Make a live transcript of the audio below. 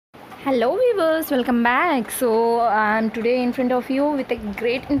Hello viewers, welcome back. So I'm today in front of you with a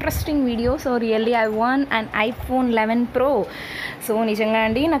great interesting video. So really I won an iPhone 11 Pro. So నిజంగా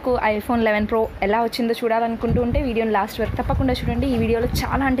అండి నాకు iPhone 11 Pro ఎలా వచ్చిందో చూడాలనుకుంటూ ఉంటే వీడియోని last వరకు తప్పకుండా చూడండి. ఈ వీడియోలో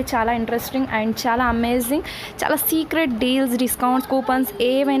చాలా అంటే చాలా ఇంట్రెస్టింగ్ అండ్ చాలా అమేజింగ్, చాలా సీక్రెట్ డీల్స్, డిస్కౌంట్స్, కూపన్స్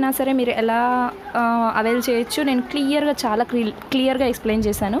ఏవైనా సరే మీరు ఎలా అవైల్ చేయొచ్చు నేను చాలా క్లియర్గా ఎక్స్ప్లెయిన్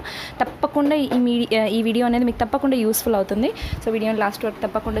చేశాను. తప్పకుండా ఈ వీడియో అనేది మీకు తప్పకుండా యూస్ఫుల్ అవుతుంది. సో వీడియోని లాస్ట్ వరకు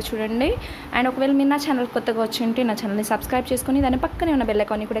తప్పకుండా చూడండి. అండ్ ఒకవేళ మీరు నా ఛానల్ కొత్తగా వచ్చి ఉంటే నా ఛానల్ని సబ్స్క్రైబ్ చేసుకొని దాని పక్కనే ఉన్న బెల్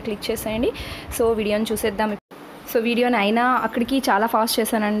ఐకాన్ని కూడా క్లిక్ చేసేయండి. సో వీడియోని చూసేద్దాం. సో వీడియోని అయినా అక్కడికి చాలా ఫాస్ట్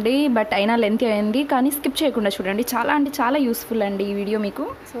చేశానండి, బట్ అయినా లెంత్ అయింది, కానీ స్కిప్ చేయకుండా చూడండి. చాలా అంటే చాలా యూస్ఫుల్ అండి ఈ వీడియో మీకు.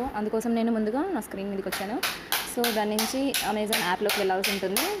 సో అందుకోసం నేను ముందుగా నా స్క్రీన్ మీదకి వచ్చాను. సో దాని నుంచి అమెజాన్ యాప్లోకి వెళ్ళాల్సి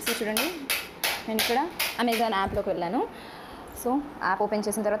ఉంటుంది. సో చూడండి, నేను ఇక్కడ అమెజాన్ యాప్లోకి వెళ్ళాను. సో యాప్ ఓపెన్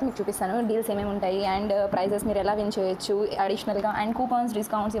చేసిన తర్వాత మీకు చూపిస్తాను డీల్స్ ఏమేమి ఉంటాయి అండ్ ప్రైజెస్ మీరు ఎలా విన్ చేయొచ్చు, అడిషనల్గా అండ్ కూపన్స్,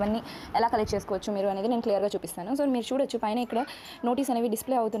 డిస్కౌంట్స్ ఇవన్నీ ఎలా కలెక్ట్ చేసుకోవచ్చు మీరు అనేది నేను క్లియర్గా చూపిస్తాను. సో మీరు చూడొచ్చు పైన ఇక్కడ నోటీస్ అనేవి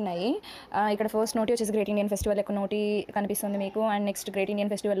డిస్ప్లే అవుతున్నాయి. ఇక్కడ ఫస్ట్ నోటీ వచ్చేసి గ్రేట్ ఇండియన్ ఫెస్టివల్ యొక్క నోటీ కనిపిస్తుంది మీకు. And next great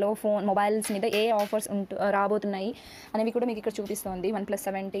Indian ఫెస్టివల్లో mobiles మీద ఏ ఆఫర్స్ రాబోతున్నాయి అనేవి కూడా మీకు ఇక్కడ చూపిస్తుంది. OnePlus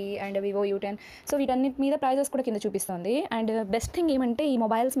 70 and Vivo U10. So వీటన్నిటి మీద ప్రైజెస్ కూడా కింద చూపిస్తుంది. అండ్ బెస్ట్ థింగ్ ఏమంటే ఈ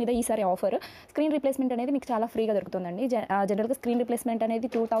మొబైల్స్ మీద ఈసారి ఆఫర్ స్క్రీన్ రీప్లేస్మెంట్ అనేది మీకు చాలా ఫ్రీగా దొరుకుతుందండి. జనరల్గా స్క్రీన్ రీప్లేస్మెంట్ అనేది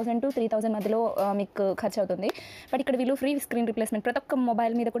 2000 to 3000 మధ్యలో మీకు ఖర్చు అవుతుంది. బట్ ఇక్కడ వీళ్ళు ఫ్రీ స్క్రీన్ రీప్లేస్మెంట్ ప్రతి ఒక్క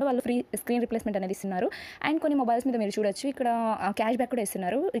మొబైల్ మీద కూడా వాళ్ళు ఫ్రీ స్క్రీన్ రీప్లేస్మెంట్ అనేది ఇస్తున్నారు. అండ్ కొన్ని మొబైల్స్ మీద మీరు చూడొచ్చు ఇక్కడ క్యాష్ బ్యాక్ కూడా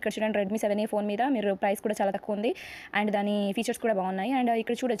ఇస్తున్నారు. ఇక్కడ చూడండి Redmi 7A ఫోన్ మీద మీరు ప్రైస్ కూడా చాలా తక్కువ ఉంది అండ్ దాని ఫీచర్స్ కూడా బాగున్నాయి. అండ్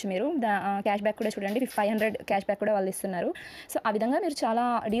ఇక్కడ చూడొచ్చు మీరు క్యాష్ బ్యాక్ కూడా చూడండి, 500 క్యాష్ బ్యాక్ కూడా వాళ్ళు ఇస్తున్నారు. సో ఆ విధంగా మీరు చాలా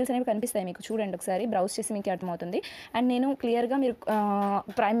డీల్స్ అనేవి కనిపిస్తాయి మీకు. చూడండి ఒకసారి బ్రౌజ్ చేసి మీకు అర్థమవుతుంది. అండ్ నేను క్లియర్గా మీరు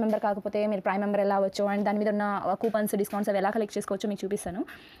ప్రైమ్ మెంబర్ కాకపోతే మీరు ప్రైమ్ మెంబర్ ఎలా అవ్వచ్చు అండ్ దాని మీద ఉన్న కూపన్స్, డిస్కౌంట్స్ అవి ఎలా కలెక్ట్ చేసుకోవచ్చు మీకు చూపిస్తాను.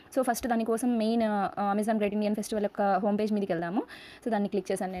 సో ఫస్ట్ దానికోసం main Amazon great Indian festival యొక్క హోమ్ పేజ్ మీదకి వెళ్దాము. సో దాన్ని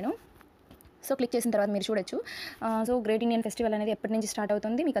క్లిక్ చేశాను నేను. సో క్లిక్ చేసిన తర్వాత మీరు చూడొచ్చు. సో గ్రేట్ ఇండియన్ ఫెస్టివల్ అనేది ఎప్పటి నుంచి స్టార్ట్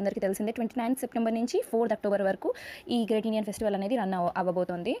అవుతుంది మీకు అందరికీ తెలిసిందే. 29th September నుంచి 4th October వరకు ఈ గ్రేట్ ఇండియన్ ఫెస్టివల్ అనేది రన్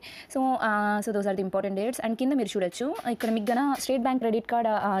అవ్వబోతుంది. So those are the important dates. And కింద మీరు చూడొచ్చు ఇక్కడ మీకు గన state bank credit card,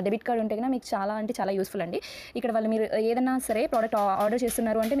 debit card ఉంటే కన్నా మీకు చాలా అంటే చాలా యూస్ఫుల్ అండి. ఇక్కడ వాళ్ళు మీరు ఏదైనా సరే ప్రోడక్ట్ ఆర్డర్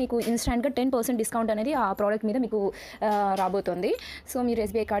చేస్తున్నారు అంటే మీకు ఇన్స్టాంట్గా 10% డిస్కౌంట్ అనేది ఆ ప్రోడక్ట్ మీద మీకు రాబోతుంది. సో మీరు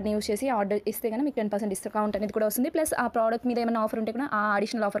SBI కార్డ్ని యూస్ చేసి ఆర్డర్ ఇస్తే కన్నా మీకు 10% డిస్కౌంట్ అనేది కూడా వస్తుంది. ప్లస్ ఆ ప్రోడక్ట్ మీద ఏమైనా ఆఫర్ ఉంటే కూడా ఆ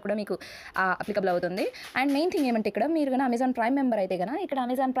అడిషనల్ ఆఫర్ కూడా మీకు అప్లికబుల్ అవుతుంది. అండ్ మెయిన్ థింగ్ ఏమంటే ఇక్కడ మీరు కన్నా అమెజాన్ ప్రైమ్ మెంబర్ అయితే కన్నా ఇక్కడ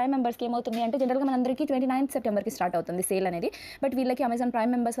అమెజాన్ ప్రైమ్ మెంబర్స్కి ఏమవుతుంది అంటే జనరల్గా మనందరికీ 29th September స్టార్ట్ అవుతుంది సేల్ అనేది. బట్ వీళ్ళకి అమెజాన్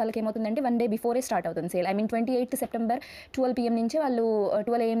ప్రైమ్ మెంబర్స్ వాళ్ళకి ఏమవుతుందంటే 1 day బిఫోరే స్టార్ట్ అవుతుంది సేల్. 28th September 12 PM నుంచి వాళ్ళు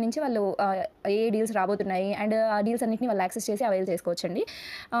 12 AM నుంచి వాళ్ళు ఏ డీల్స్ రాబోతున్నాయి అండ్ ఆ డీల్స్ అన్నింటినీ వాళ్ళు యాక్సెస్ చేసి అవైల్ చేసుకోవచ్చండి.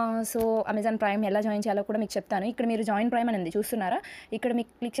 సో అమెజాన్ ప్రైమ్ ఎలా జాయిన్ చేయాలో కూడా మీకు చెప్తాను. ఇక్కడ మీరు జాయిన్ ప్రైమ్ అనేది చూస్తున్నారా, ఇక్కడ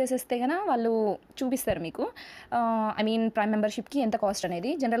మీకు క్లిక్ చేసేస్తే కన్నా వాళ్ళు చూపిస్తారు మీకు ప్రైమ్ మెంబర్షిప్కి ఎంత కాస్ట్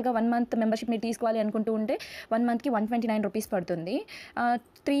అనేది. జనరల్గా 1 month మెంబర్షిప్ మీరు తీసుకోవాలి అనుకుంటూ ఉంటే 1 monthకి 129 రూపీస్ పడుతుంది.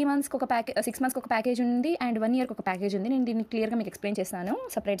 3 monthsకి ఒక ప్యాకేజ్, 6 monthsకి ఒక ప్యాకేజ్ ఉంది అండ్ 1 yearకి ఒక ప్యాకేజ్ ఉంది. నేను దీన్ని క్లియర్గా మీకు ఎక్స్ప్లెయిన్ చేస్తాను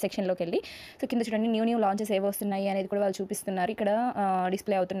సపరేట్ సెక్షన్లోకి వెళ్ళి. సో కింద చూడండి న్యూ లాంచెస్ ఏవి వస్తున్నాయి అనేది కూడా వాళ్ళు చూపిస్తున్నారు. ఇక్కడ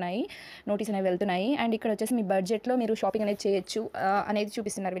డిస్ప్లే అవుతున్నాయి, నోటీస్ అనేవి వెళ్తున్నాయి. అండ్ ఇక్కడ వచ్చేసి మీ బడ్జెట్లో మీరు షాపింగ్ అనేది చేయొచ్చు అనేది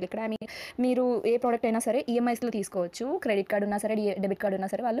చూపిస్తున్నారు వీళ్ళు ఇక్కడ. మీరు ఏ ప్రోడక్ట్ అయినా సరే ఈఎంఐస్లో తీసుకోవచ్చు. క్రెడిట్ కార్డు ఉన్నా సరే, డెబిట్ కార్డు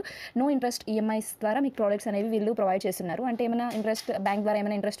ఉన్నా సరే వాళ్ళు నో ఇంట్రెస్ట్ ఈఎంఐస్ ద్వారా మీకు ప్రోడక్ట్స్ అనేవి వీళ్ళు ప్రొవైడ్ చేస్తున్నారు. అంటే ఏమైనా ఇంట్రెస్ట్, బ్యాంక్ ద్వారా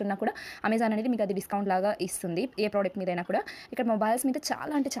ఏమైనా ఇంట్రెస్ట్ ఉన్నా కూడా అమెజాన్ అనేది మీకు అది డిస్కౌంట్ లాగా ఇస్తుంది ఏ ప్రోడక్ట్ మీదైనా కూడా. ఇక్కడ మొబైల్స్ మీద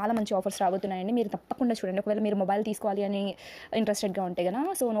చాలా అంటే చాలా మంచి ఆఫర్స్ రాబోతున్నాయండి, మీరు తప్పకుండా చూడండి. ఒకవేళ మీరు మొబైల్ తీసుకోవాలి అని ఇంట్రెస్టెడ్గా ఉంటే కదా,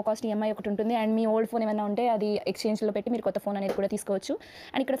 సో నో కాస్ట్ ఈఎంఐ ఒకటి ఉంటుంది. అండ్ మీ ఓల్డ్ ఫోన్ ఏమైనా ఉంటే అది ఎక్స్చేంజ్లో పెట్టి మీరు కొత్త ఫోన్ అనేది కూడా తీసుకోవచ్చు.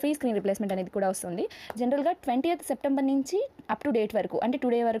 అండ్ ఇక్కడ ఫ్రీ స్క్రీన్ రిప్లేస్మెంట్ అనేది కూడా వస్తుంది. జనరల్గా 20th September నుంచి అప్ టు డేట్ వరకు అంటే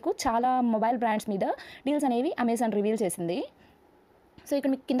టుడే వరకు చాలా మొబైల్ బ్రాండ్స్ మీద డీల్స్ అనేవి అమెజాన్ రివీల్ చేసింది. సో ఇక్కడ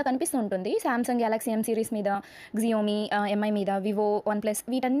మీకు కింద కనిపిస్తూ ఉంటుంది సామ్సంగ్ Galaxy M సిరీస్ మీద, Xiaomi MI మీద, వివో, OnePlus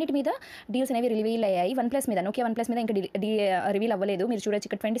వీటన్నిటి మీద డీల్స్ అనేవి రివీల్ అయ్యాయి. OnePlus మీద, Nokia OnePlus మీద ఇంకా రివీల్ అవ్వలేదు. మీరు చూడొచ్చు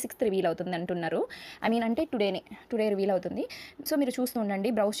ఇక్కడ 26th రివీల్ అవుతుంది అంటున్నారు. అంటే టుడే రివీల్ అవుతుంది. సో మీరు చూస్తూ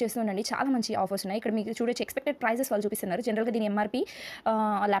ఉండండి, బ్రౌజ్ చేస్తూ ఉండండి, చాలా మంచి ఆఫర్స్ ఉన్నాయి. ఇక్కడ మీకు చూడొచ్చు ఎక్స్పెక్టెడ్ ప్రైజెస్ వాళ్ళు చూపిస్తున్నారు. జనరల్గా దీని MRP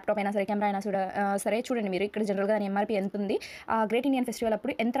ల్యాప్టాప్ అయినా సరే, కెమెరా అయినా సరే చూడండి మీరు ఇక్కడ జనరల్గా దాని MRP ఎంత ఉంది, గ్రేట్ ఇండియన్ ఫెస్టివల్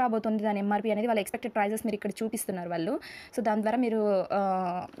అప్పుడు ఎంత రాబోతుంది దాని MRP అనేది వాళ్ళ ఎక్స్పెక్టెడ్ ప్రైజెస్ మీరు ఇక్కడ చూపిస్తున్నారు వాళ్ళు. సో దాని ద్వారా మీరు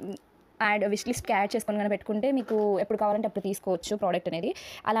విష్ లిస్ట్కి యాడ్ చేసుకొని కానీ పెట్టుకుంటే మీకు ఎప్పుడు కావాలంటే అప్పుడు తీసుకోవచ్చు ప్రోడక్ట్ అనేది.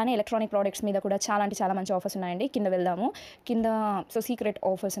 అలానే ఎలక్ట్రానిక్ ప్రోడక్ట్స్ మీద కూడా చాలా అంటే చాలా మంచి ఆఫర్స్ ఉన్నాయండి. కింద వెళ్దాము. కింద సో సీక్రెట్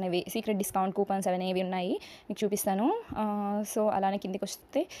ఆఫర్స్ అనేవి, సీక్రెట్ డిస్కౌంట్ కూపన్స్ అనేవి ఉన్నాయి మీకు చూపిస్తాను. సో అలానే కిందికి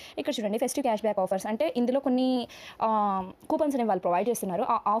వస్తే ఇక్కడ చూడండి ఫెస్టివ్ క్యాష్ బ్యాక్ ఆఫర్స్. అంటే ఇందులో కొన్ని కూపన్స్ అనేవి వాళ్ళు ప్రొవైడ్ చేస్తున్నారు.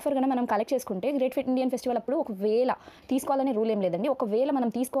 ఆ ఆఫర్ కన్నా మనం కలెక్ట్ చేసుకుంటే గ్రేట్ ఇండియన్ ఫెస్టివల్ అప్పుడు ఒకవేళ తీసుకోవాలనే రూల్ ఏం లేదండి. ఒకవేళ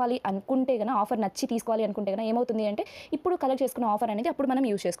మనం తీసుకోవాలి అనుకుంటే కన్నా, ఆఫర్ నచ్చి తీసుకోవాలి అనుకుంటే కన్నా ఏమవుతుంది అంటే ఇప్పుడు కలెక్ట్ చేసుకున్న ఆఫర్ అనేది అప్పుడు మనం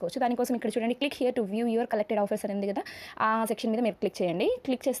యూజ్ చేసుకోవచ్చు. దానికోసం దానికోసం ఇక్కడ చూడండి click here to view your collected offers అని ఉంది కదా, ఆ సెక్షన్ మీద మీరు క్లిక్ చేయండి.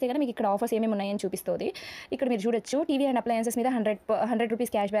 క్లిక్ చేస్తే కదా మీకు ఇక్కడ ఆఫర్స్ ఏమేమి ఉన్నాయని చూపిస్తుంది. ఇక్కడ మీరు చూడొచ్చు టీవీ అండ్ అప్లయన్సెస్ మీద 100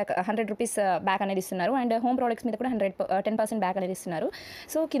 rupees cash back, 100 rupees back అనేది ఇస్తున్నారు. అండ్ హోమ్ ప్రోడక్ట్స్ మీద కూడా 10% బ్యాక్ అనేది ఇస్తున్నారు.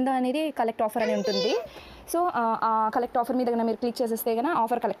 సో కింద అనేది కలెక్ట్ ఆఫర్ అని ఉంటుంది. సో ఆ కలెక్ట్ ఆఫర్ మీద కన్నా మీరు క్లిక్ చేసేస్తే కన్నా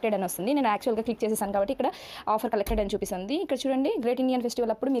ఆఫర్ కలెక్టెడ్ అని వస్తుంది. నేను యాక్చువల్గా క్లిక్ చేసేసాను కాబట్టి ఇక్కడ ఆఫర్ కలెక్టెడ్ అని చూపిస్తుంది. ఇక్కడ చూడండి గ్రేట్ ఇండియన్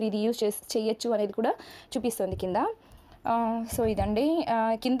ఫెస్టివల్ అప్పుడు మీరు ఇది యూజ్ చేయొచ్చు అనేది కూడా చూపిస్తుంది కింద. సో ఇదండి.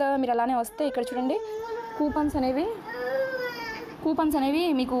 కింద మీరు అలానే వస్తే ఇక్కడ చూడండి కూపన్స్ అనేవి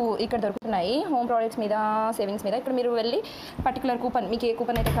మీకు ఇక్కడ దొరుకుతున్నాయి. హోమ్ ప్రోడక్ట్స్ మీద, సేవింగ్స్ మీద. ఇక్కడ మీరు వెళ్ళి పర్టికులర్ కూపన్, మీకు ఏ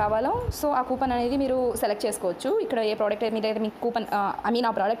కూపన్ అయితే కావాలో సో ఆ కూపన్ అనేది మీరు సెలెక్ట్ చేసుకోవచ్చు. ఇక్కడ ఏ ప్రోడక్ట్ మీద అయితే మీకు కూపన్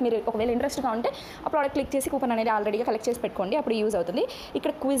ఆ ప్రోడక్ట్ మీరు ఒకవేళ ఇంట్రెస్ట్గా ఉంటే ఆ ప్రోడక్ట్ క్లిక్ చేసి కూపన్ అనేది ఆల్రెడీగా కలెక్ట్ చేసి పెట్టుకోండి, అప్పుడు యూజ్ అవుతుంది.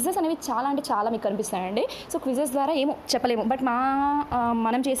 ఇక్కడ క్విజెస్ అనేవి చాలా మీకు కనిపిస్తాయండి. సో క్విజెస్ ద్వారా ఏమో చెప్పలేము, బట్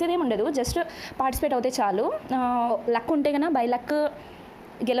మనం చేసేది ఏమి ఉండదు, జస్ట్ పార్టిసిపేట్ అవుతే చాలు. లక్ ఉంటే కన్నా బై లక్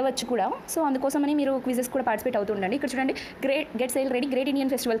గెలవచ్చు కూడా. సో అందుకోసమని మీరు క్విజెస్ కూడా పార్టిసిపేట్ అవుతూ ఉండండి. ఇక్కడ చూడండి get sale ready great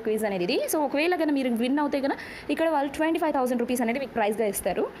Indian festival quiz అనేది ఇది. సో ఒకవేళ కన్నా మీరు విన్ అవుతే కన్నా ఇక్కడ వాళ్ళు 25,000 రూపీస్ అనేది మీకు ప్రైజ్గా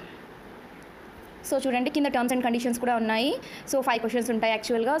ఇస్తారు. సో చూడండి కింద టర్మ్స్ అండ్ కండిషన్స్ కూడా ఉన్నాయి. సో 5 క్వశ్చన్స్ ఉంటాయి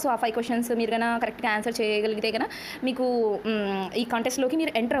యాక్చువల్గా. సో ఆ 5 క్వశ్చన్స్ మీరు కన్నా కరెక్ట్గా ఆన్సర్ చేయగలిగితే కన్నా మీకు ఈ కాంటెస్ట్లోకి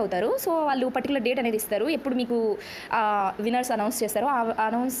మీరు ఎంటర్ అవుతారు. సో వాళ్ళు పర్టికులర్ డేట్ అనేది ఇస్తారు, ఎప్పుడు మీకు విన్నర్స్ అనౌన్స్ చేస్తారో ఆ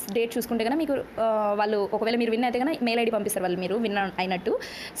అనౌన్స్ డేట్ చూసుకుంటే కన్నా మీకు వాళ్ళు ఒకవేళ మీరు విన్ అయితే కన్నా మెయిల్ ఐడి పంపిస్తారు వాళ్ళు, మీరు విన్ అయినట్టు.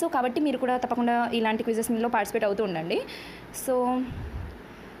 సో కాబట్టి మీరు కూడా తప్పకుండా ఇలాంటి క్విజెస్లో పార్టిసిపేట్ అవుతూ ఉండండి. సో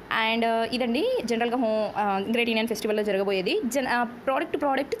అండ్ ఇదండి జనరల్గా గ్రేట్ ఇండియన్ ఫెస్టివల్లో జరగబోయేది. ప్రోడక్ట్ టు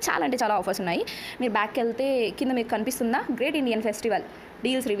ప్రోడక్ట్ చాలా ఆఫర్స్ ఉన్నాయి. మీరు బ్యాక్కి వెళ్తే కింద మీకు కనిపిస్తుందా great Indian festival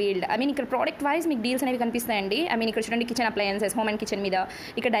deals revealed. ఇక్కడ ప్రోడక్ట్ వైజ్ మీకు డీల్స్ అనేవి కనిపిస్తాయండి. ఇక్కడ చూడండి kitchen appliances, home and kitchen మీద,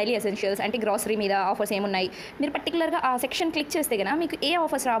 ఇక్కడ డైలీ ఎసెన్షియల్స్ అంటే గ్రాసరీ మీద ఆఫర్స్ ఏమున్నాయి. మీరు పర్టికులర్గా ఆ సెక్షన్ క్లిక్ చేస్తే కన్నా మీకు ఏ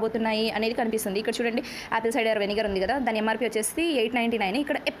ఆఫర్స్ రాబోతున్నాయి అనేది కనిపిస్తుంది. ఇక్కడ చూడండి యాపిల్ సైడర్ వెనిగర్ ఉంది కదా, దాని ఎంఆర్పీ వచ్చేసి 899.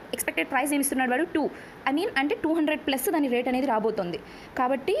 ఇక్కడ ఎక్స్పెక్టెడ్ ప్రైస్ ఏమి ఇస్తున్నాడు వాడు 2, అంటే 200+ దాని రేట్ అనేది రాబోతుంది.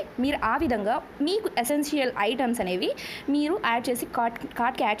 కాబట్టి మీరు ఆ విధంగా మీకు ఎసెన్షియల్ ఐటమ్స్ అనేవి మీరు యాడ్ చేసి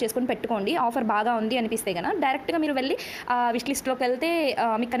కార్ట్కి యాడ్ చేసుకొని పెట్టుకోండి. ఆఫర్ బాగా ఉంది అనిపిస్తే కన్నా డైరెక్ట్గా మీరు వెళ్ళి విష్ లిస్ట్లోకి వెళ్తే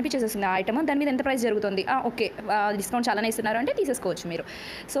మీకు కనిపించేస్తుంది ఆ ఐటమ్, దాని మీద ఎంత ప్రైస్ జరుగుతుంది, ఓకే డిస్కౌంట్ చాలానే ఇస్తున్నారు అంటే తీసేసుకోవచ్చు మీరు.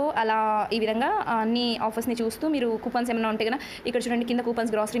 సో అలా ఈ విధంగా అన్ని ఆఫర్స్ని చూస్తూ మీరు కూపన్స్ ఏమైనా ఉంటే కన్నా ఇక్కడ చూడండి కింద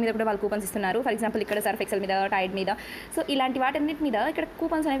కూపన్స్, గ్రాసరీ మీద కూడా వాళ్ళు కూపన్స్ ఇస్తున్నారు. ఫర్ ఎగ్జాంపుల్ ఇక్కడ సర్ఫ్ ఎక్సెల్ మీద, టైడ్ మీద, సో ఇలాంటి వాటన్నిటి మీద ఇక్కడ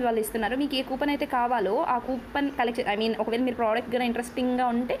కూపన్స్ అనేవి వాళ్ళు ఇస్తున్నారు. మీకు ఏ కూపన్ అయితే కావాలో ఆ కూపన్ కలెక్ట్ ఒకవేళ మీరు ప్రోడక్ట్ కన్నా ఇంట్రెస్టింగ్గా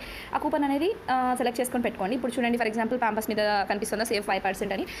ఉంటే ఆ కూపన్ అనేది సెలెక్ట్ చేసుకొని పెట్టుకోండి. ఇప్పుడు చూడండి ఫర్ ఎగ్జాంపుల్ ప్యాంపస్ మీద కనిపిస్తుందా సేవ్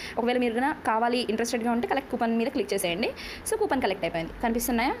 5% అని. ఒకవేళ మీరు కన్నా కావాలి ఇంట్రెస్టెడ్గా ఉంటే కలెక్ట్ కూపన్ మీద క్లిక్ చేసేయండి. సో కూపన్ కలెక్ట్ అయిపోయింది.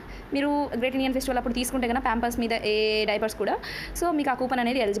 కనిపిస్తున్నాయా? మీరు గ్రేట్ ఇండియన్ ఫెస్టివల్ అప్పుడు తీసుకుంటే కన్నా ప్యాంపర్స్ మీద ఏ డైపర్స్ కూడా సో మీకు ఆ కూపన్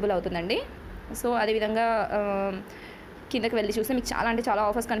అనేది ఎలిజిబుల్ అవుతుందండి. సో అదేవిధంగా కిందకి వెళ్ళి చూస్తే మీకు చాలా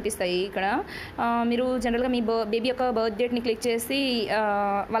ఆఫర్స్ కనిపిస్తాయి. ఇక్కడ మీరు జనరల్గా మీ బేబీ యొక్క బర్త్ డేట్ని క్లిక్ చేసి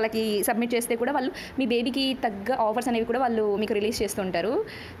వాళ్ళకి సబ్మిట్ చేస్తే కూడా వాళ్ళు మీ బేబీకి తగ్గ ఆఫర్స్ అనేవి కూడా వాళ్ళు మీకు రిలీజ్ చేస్తుంటారు.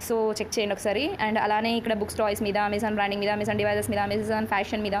 సో చెక్ చేయండి ఒకసారి. అండ్ అలానే ఇక్కడ బుక్స్, టాయ్స్ మీద, అమెజాన్ బ్రాండింగ్ మీద, అమెజాన్ డివైజెస్ మీద, అమెజాన్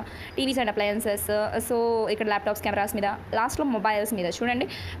ఫ్యాషన్ మీద, టీవీస్ అండ్ అప్లయన్సెస్, సో ఇక్కడ ల్యాప్టాప్స్, కెమెరాస్ మీద, లాస్ట్లో మొబైల్స్ మీద చూడండి.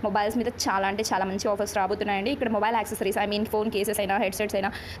 మొబైల్స్ మీద చాలా మంచి ఆఫర్స్ రాబోతున్నాయండి. ఇక్కడ మొబైల్ యాక్సెసరీస్ ఫోన్ కేసెస్ అయినా, హెడ్సెట్స్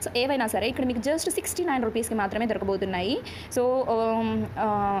అయినా, సో ఏవైనా సరే ఇక్కడ మీకు జస్ట్ 69 రూపీస్కి మాత్రమే దొరకబోతున్నాయి. సో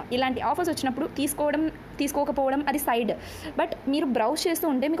ఇలాంటి ఆఫర్స్ వచ్చినప్పుడు తీసుకోకపోవడం అది సైడ్, బట్ మీరు బ్రౌజ్ చేస్తూ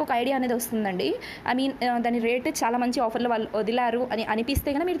ఉంటే మీకు ఒక ఐడియా అనేది వస్తుందండి. దాని రేట్ చాలా మంచి ఆఫర్లో వాళ్ళు వదిలారు అని అనిపిస్తే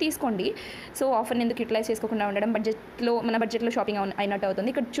కనుక మీరు తీసుకోండి. సో ఆఫర్ని ఎందుకు యూటిలైజ్ చేసుకోకుండా ఉండడం, మన బడ్జెట్లో షాపింగ్ అయినట్టు అవుతుంది.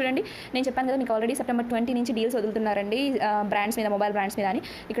 ఇక్కడ చూడండి నేను చెప్పాను కదా మీకు ఆల్రెడీ సెప్టెంబర్ 20 నుంచి డీల్స్ వదులుతున్నారండి బ్రాండ్స్ మీద, మొబైల్ బ్రాండ్స్ మీద అని.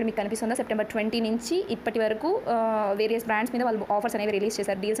 ఇక్కడ మీకు కనిపిస్తుందా సెప్టెంబర్ 20 నుంచి ఇప్పటి వరకు వేరియస్ బ్రాండ్స్ మీద వాళ్ళు ఆఫర్స్ అనేవి రిలీజ్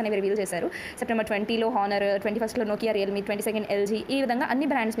చేశారు, డీల్స్ అనేవి రివీల్ చేశారు. September 20లో honour, 21 Nokia, Realme, 22 LG, ఈ విధంగా అన్ని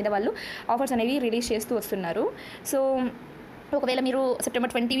బ్రాండ్స్ మీద వాళ్ళు ఆఫర్స్ అనేవి రిలీజ్ చేస్తూ వస్తున్నారు. సో ఒకవేళ మీరు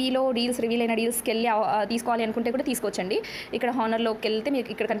సెప్టెంబర్ 20లో డీల్స్ రివీల్ అయిన డీల్స్కి వెళ్ళి తీసుకోవాలి అనుకుంటే కూడా తీసుకోవచ్చండి. ఇక్కడ హానర్లోకి వెళ్తే మీకు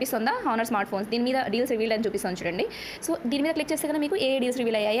ఇక్కడ కనిపిస్తుందా హానర్ స్మార్ట్ ఫోన్స్, దీని మీద డీల్స్ రివీల్ అని చూపిస్తుంది చూడండి. సో దీని మీద క్లిక్ చేస్తే కనుక మీకు ఏ డీల్స్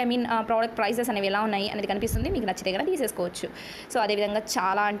రివీల్ అయ్యాయి, ప్రోడక్ట్ ప్రైసెస్ అనేవి ఎలా ఉన్నాయి అనేది కనిపిస్తుంది. మీకు నచ్చితే కనుక తీసేసుకోవచ్చు. సో అదేవిధంగా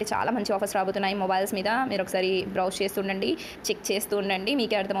చాలా మంచి ఆఫర్స్ రాబోతున్నాయి మొబైల్స్ మీద. మీరు ఒకసారి బ్రౌజ్ చేస్తుండండి, చెక్ చేస్తూ ఉండండి,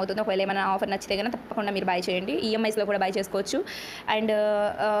 మీకే అర్థమవుతుంది. ఒకవేళ ఏమైనా ఆఫర్ నచ్చితే కనుక తప్పకుండా మీరు బై చేయండి. ఈఎంఐస్లో కూడా బై చేసుకోవచ్చు. అండ్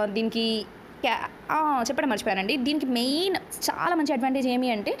దీనికి చెప్పడం మర్చిపోయానండి, దీనికి మెయిన్ చాలా మంచి అడ్వాంటేజ్ ఏమి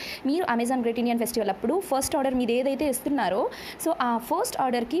అంటే మీరు అమెజాన్ గ్రేట్ ఇండియన్ ఫెస్టివల్ అప్పుడు ఫస్ట్ ఆర్డర్ మీరు ఏదైతే ఇస్తున్నారో సో ఆ ఫస్ట్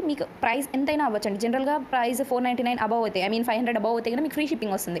ఆర్డర్కి మీకు ప్రైస్ ఎంతైనా అవ్వచ్చండి. జనరల్గా ప్రైస్ 499 అబవ్ అవుతాయి, 500 అబవ్ అవుతాయి కానీ మీకు ఫ్రీ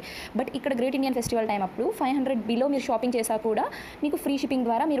షిప్పింగ్ వస్తుంది. బట్ ఇక్కడ గ్రేట్ ఇండియన్ ఫెస్టివల్ టైం అప్పుడు 500 బిలో మీరు షాపింగ్ చేసా కూడా మీకు ఫ్రీ షిప్పింగ్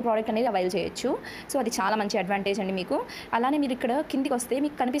ద్వారా మీరు ప్రోడక్ట్ అనేది అవైల్ చేయొచ్చు. సో అది చాలా మంచి అడ్వాంటేజ్ అండి మీకు. అలానే మీరు ఇక్కడ కిందికి వస్తే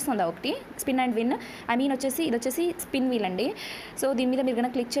మీకు కనిపిస్తుందా ఒకటి స్పిన్ అండ్ విన్, ఇది వచ్చేసి స్పిన్ వీల్ అండి. సో దీని మీద మీరు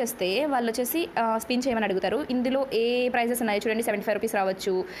కనుక క్లిక్ చేస్తే వాళ్ళు వచ్చేసి స్పిన్ చేయమని అడుగుతారు. ఇందులో ఏ ప్రైజెస్ ఉన్నాయో చూడండి. 75 రూపీస్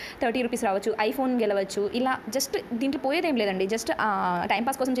రావచ్చు, 30 రూపీస్ రావచ్చు, ఐఫోన్ గెలవచ్చు. ఇలా జస్ట్ దీంట్లో పోయేదేం లేదండి, జస్ట్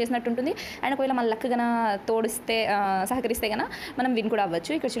టైంపాస్ కోసం చేసినట్టు ఉంటుంది. అండ్ ఒకవేళ మన లక్ గన తోడిస్తే సహకరిస్తే గన మనం విన్ కూడా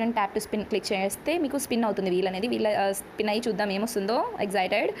అవ్వచ్చు. ఇక్కడ చూడండి, ట్యాప్ టు స్పిన్ క్లిక్ చేస్తే మీకు స్పిన్ అవుతుంది వీల్ అనేది. వీళ్ళ స్పిన్ అయ్యి చూద్దాం ఏమొస్తుందో.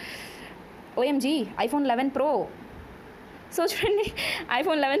 Excited. OMG iPhone 11 pro. So చూడండి,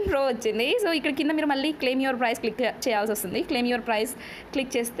 ఐఫోన్ 11 ప్రో వచ్చింది. సో ఇక్కడ కింద మీరు మళ్ళీ క్లెయిమ్ యువర్ ప్రైస్ క్లిక్ చేయాల్సి వస్తుంది. క్లెయిమ్ యువర్ ప్రైస్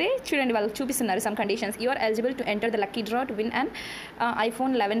క్లిక్ చేస్తే చూడండి, వాళ్ళు చూపిస్తున్నారు some conditions. You are eligible to enter the lucky draw to win and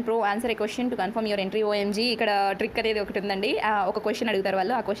iPhone 11 pro. Answer A question to confirm your entry. OMG ఇక్కడ trick అనేది ఒకటి ఉందండి. ఒక క్వశ్చన్ అడుగుతారు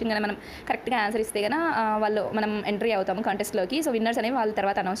వాళ్ళు. ఆ క్వశ్చన్ కనుక మనం కరెక్ట్గా ఆన్సర్ ఇస్తే కనుక మనం ఎంట్రీ అవుతాము కాంటెస్ట్లోకి. సో విన్నర్స్ అనేవి వాళ్ళు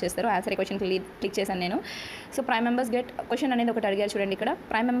తర్వాత అనౌన్స్ చేస్తారు. ఆన్సర్ ఏ క్వశ్చన్ క్లిక్ చేశాను నేను. So prime members get question అనేది ఒకటి అడిగారు చూడండి ఇక్కడ.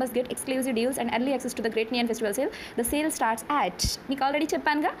 Prime members get exclusive deals and early access to the great Indian festival sale. The sale starts at, మీకు ఆల్రెడీ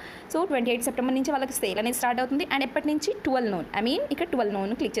చెప్పానుగా. సో 28 సెప్టెంబర్ నుంచి వాళ్ళకి సేల్ అనేది స్టార్ట్ అవుతుంది. అండ్ ఎప్పటి నుంచి 12 noon. ఇక్కడ 12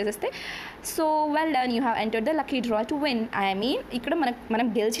 noon క్లిక్ చేసేస్తే so well done, you have entered the lucky draw to win. ఇక్కడ మనం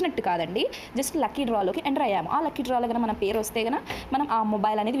గెలిచినట్టు కాదండి, జస్ట్ లక్కీ డ్రాలోకి ఎంటర్ అయ్యాము. ఆ లక్కీ డ్రాలో కనుక మన పేరు వస్తే కనుక మనం ఆ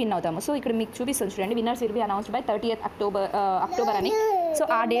మొబైల్ అనేది విన్ అవుతాము. సో ఇక్కడ మీకు చూపిస్తుంది చూడండి, winners will be announced by 30th October అని. సో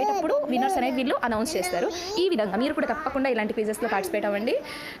ఆ డేట్ అప్పుడు విన్నర్స్ అనేవి వీళ్ళు అనౌన్స్ చేస్తారు. ఈ విధంగా మీరు కూడా తప్పకుండా ఇలాంటి క్విజెస్లో పార్టిసిపేట్ అవ్వండి.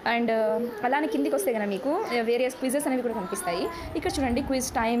 అండ్ అలానే కిందికి వస్తే కనుక మీకు వేరియస్ క్విజెస్ అనేవి కూడా కనిపిస్తాయి. ఇక్కడ చూడండి, quiz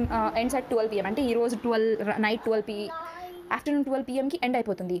time ends at 12 PM. అంటే ఈరోజు నైట్ 12 ఆఫ్టర్నూన్ 12 PMకి ఎండ్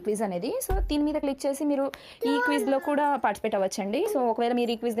అయిపోతుంది ఈ క్విజ్ అనేది. సో దీని మీద క్లిక్ చేసి మీరు ఈ క్విజ్లో కూడా పార్టిసిపేట్ అవ్వచ్చండి. సో ఒకవేళ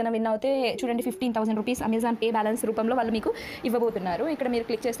మీరు ఈ క్విజ్ కన్నా విన్ అవుతే చూడండి, 15,000 రూపీస్ అమెజాన్ పే బ్యాలెన్స్ రూపంలో వాళ్ళు మీకు ఇవ్వబోతున్నారు. ఇక్కడ మీరు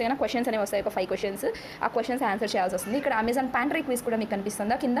క్లిక్ చేస్తే కన్నా క్వశ్చన్స్ అనేవి వస్తాయి, ఒక 5 questions. ఆ క్వశ్చన్స్ ఆన్సర్ చేయాల్సి వస్తుంది. ఇక్కడ అమెజాన్ ప్యాంట్రీ క్విజ్ కూడా మీకు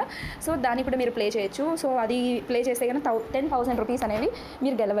కనిపిస్తుందా కింద. సో దాన్ని కూడా మీరు ప్లే చేయొచ్చు. సో అది ప్లే చేస్తే కన్నా 10,000 రూపీస్ అనేవి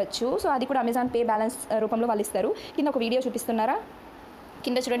మీరు గెలవచ్చు. సో అది కూడా అమెజాన్ పే బ్యాలెన్స్ రూపంలో వాళ్ళు ఇస్తారు. కింద ఒక వీడియో చూపిస్తున్నారా,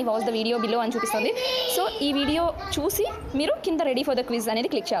 కింద చూడండి, వాచ్ ద వీడియో బిలో అని చూపిస్తుంది. సో ఈ వీడియో చూసి మీరు కింద రెడీ ఫర్ ద క్విజ్ అనేది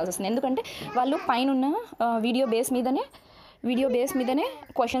క్లిక్ చేయాల్సి వస్తుంది. ఎందుకంటే వాళ్ళు పైన ఉన్న వీడియో బేస్ మీదనే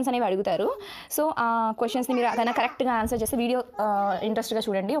క్వశ్చన్స్ అనేవి అడుగుతారు. సో ఆ క్వశ్చన్స్ని మీరు కన్నా కరెక్ట్గా ఆన్సర్ చేస్తే వీడియో ఇంట్రెస్ట్గా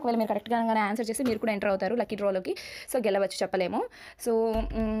చూడండి. ఒకవేళ మీరు కరెక్ట్గా ఆన్సర్ చేసి మీరు కూడా ఎంటర్ అవుతారు లక్కీ డ్రాలోకి. సో గెలవచ్చు, చెప్పలేము. సో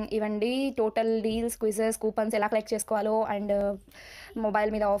ఇవండి టోటల్ డీల్స్, క్విజెస్, కూపన్స్ ఎలా కలెక్ట్ చేసుకోవాలో అండ్ మొబైల్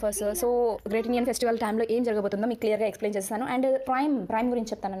మీద offers. So great Indian festival టైంలో ఏం జరగబోతుందో మీకు క్లియర్గా ఎక్స్ప్లెయిన్ చేస్తాను. అండ్ ప్రైమ్ గురించి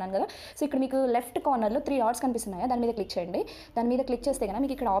చెప్తాను కదా. సో ఇక్కడ మీకు లెఫ్ట్ కార్నర్లో 3 dots కనిపిస్తున్నాయా, దాని మీద క్లిక్ చేయండి. దాని మీద క్లిక్ చేస్తే కనుక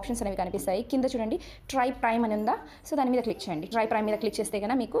మీకు ఇక్కడ ఆప్షన్స్ అనేవి కనిపిస్తాయి. కింద చూడండి, ట్రై ప్రైమ్ అని ఉందా. సో దాని మీద క్లిక్ చేయండి. ట్రై ప్రైమ్ మీద క్లిక్ చేస్తే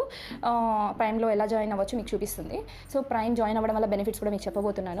కనుక మీకు ప్రైమ్లో ఎలా జాయిన్ అవ్వచ్చు మీకు చూపిస్తుంది. సో ప్రైమ్ జాయిన్ అవ్వడం వల్ల బెనిఫిట్స్ కూడా మీకు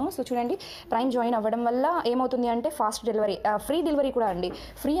చెప్పబోతున్నాను. సో చూడండి, ప్రైమ్ జాయిన్ అవ్వడం వల్ల ఏమవుతుంది అంటే ఫాస్ట్ డెలివరీ, ఫ్రీ డెలివరీ కూడా అండి.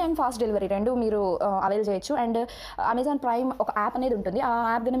 ఫ్రీ అండ్ ఫాస్ట్ డెలివరీ రెండు మీరు అవైల్ చేయొచ్చు. అండ్ అమెజాన్ ప్రైమ్ ఒక యాప్ అనేది ఉంటుంది. ఆ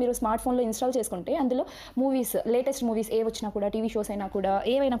యాప్ కన్నా మీరు స్మార్ట్ ఫోన్లో ఇన్స్టాల్ చేసుకుంటే అందులో మూవీస్, లేటెస్ట్ మూవీస్ ఏ వచ్చినా కూడా, టీవీ షోస్ అయినా కూడా,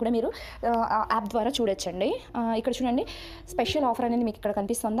 ఏవైనా కూడా మీరు ఆ యాప్ ద్వారా చూడొచ్చండి. ఇక్కడ చూడండి, స్పెషల్ ఆఫర్ అనేది మీకు ఇక్కడ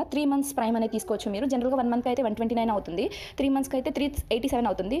కనిపిస్తుందా. 3 months ప్రైమ్ అనేది తీసుకోవచ్చు మీరు. జనరల్గా 1 month అయితే 129 అవుతుంది, 3 monthsకి అయితే 387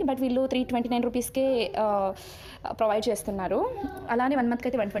 అవుతుంది. బట్ వీళ్ళు 329 రూపీస్కే ప్రొవైడ్ చేస్తున్నారు. అలానే 1 monthకి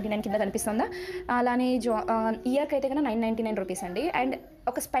అయితే 129 కింద కనిపిస్తుందా. అలానే ఇయర్కి అయితే కన్నా 999 రూపీస్ అండి. అండ్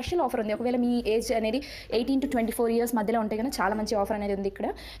ఒక స్పెషల్ ఆఫర్ ఉంది. ఒకవేళ మీ ఏజ్ అనేది 18 to 24 years మధ్యలో ఉంటే కన్నా చాలా మంచి ఆఫర్ అనేది ఉంది ఇక్కడ.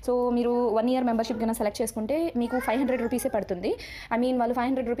 సో మీరు 1 year మెంబర్షిప్ కన్నా సెలెక్ట్ చేసుకుంటే మీకు 500 రూపీసే పడుతుంది. వాళ్ళు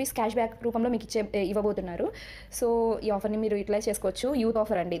 500 రూపీస్ క్యాష్ బ్యాక్ రూపంలో మీకు ఇవ్వబోతున్నారు. సో ఈ ఆఫర్ని మీరు యూటిలైజ్ చేసుకోవచ్చు. యూత్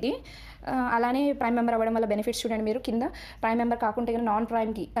ఆఫర్ అండి ఇది. అలానే ప్రైమ్ మెంబర్ అవ్వడం వల్ల బెనిఫిట్స్ చూడండి మీరు కింద. ప్రైమ్ మెంబర్ కాకుంటే కన్నా నాన్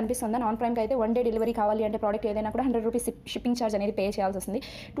ప్రైమ్కి కనిపిస్తుందా. నాన్ ప్రైమ్కి అయితే 1 day డెలివరీ కావాలి అంటే ప్రోడక్ట్ ఏదైనా కూడా 100 రూపీస్ షిప్పింగ్ ఛార్జ్ అనేది పే చేయాల్సి వస్తుంది.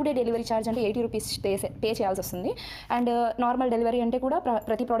 2 day డెలివరీ ఛార్జ్ అంటే 80 రూపీస్ పే చేయాల్సి వస్తుంది. అండ్ నార్మల్ డెలివరీ అంటే కూడా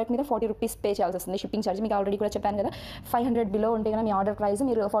ప్రతి ప్రోడక్ట్ మీద 40 రూపీస్ పే చేయాల్సి వస్తుంది షిప్పింగ్ ఛార్జ్. మీకు ఆల్రెడీ కూడా చెప్పాను కదా, 500 బిలో ఉంటే కన్నా మీ ఆర్డర్ ప్రైస్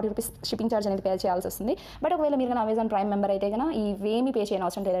మీరు 40 రూపీస్ షిప్పింగ్ ఛార్జ్ అనేది పే చేయాల్సి వస్తుంది. బట్ ఒకవేళ మీరు కానీ అమెజాన్ ప్రైమ్ మెంబర్ అయితే కన్నా ఇవేమీ పే చేయని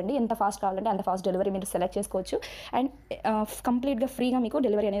అవసరం లేదండి. ఎంత ఫాస్ట్ కావాలంటే అంత ఫాస్ట్ డెలివరీ మీరు సెలెక్ట్ చేసుకోవచ్చు. అండ్ కంప్లీట్గా ఫ్రీగా మీకు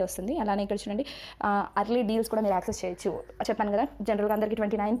డెలివరీ అనేది వస్తుంది. అలానే ఇక్కడ చూడండి, అర్లీ డీల్స్ కూడా మీరు యాక్సెస్ చేయొచ్చు. చెప్పాను కదా, జనరల్గా అందరికీ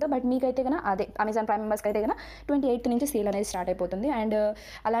 29th, బట్ మీకైతే కన్నా అదే అమెజాన్ ప్రైమ్ మెంబర్స్కి అయితే కన్నా 28th నుంచి సేల్ అనేది స్టార్ట్ అయిపోతుంది. అండ్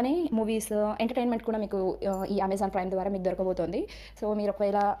అలానే మూవీస్, ఎంటర్టైన్మెంట్ కూడా మీకు ఈ అమెజాన్ ప్రైమ్ ద్వారా మీకు దొరకబోతుంది. సో మీరు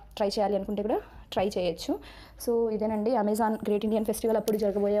ఒకవేళ ట్రై చేయాలి అనుకుంటే కూడా ట్రై చేయొచ్చు. సో ఇదేనండి అమెజాన్ గ్రేట్ ఇండియన్ ఫెస్టివల్ అప్పుడు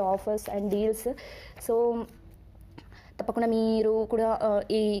జరగబోయే ఆఫర్స్ అండ్ డీల్స్. సో తప్పకుండా మీరు కూడా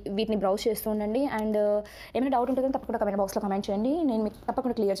వీటిని బ్రౌజ్ చేస్తూ ఉండండి. అండ్ ఏమైనా డౌట్ ఉంటుందో తప్పకుండా కమెంట్ బాక్స్లో కమెంట్ చేయండి, నేను మీకు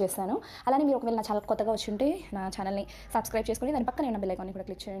తప్పకుండా క్లియర్ చేస్తాను. అలానే మీరు ఒకవేళ నా ఛానల్ కొత్తగా వచ్చి ఉంటే నా ఛానల్ని సబ్స్క్రైబ్ చేసుకొని దాని పక్కన ఉన్న బెల్ ఐకాన్ని కూడా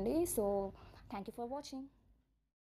క్లిక్ చేయండి. So thank you for watching.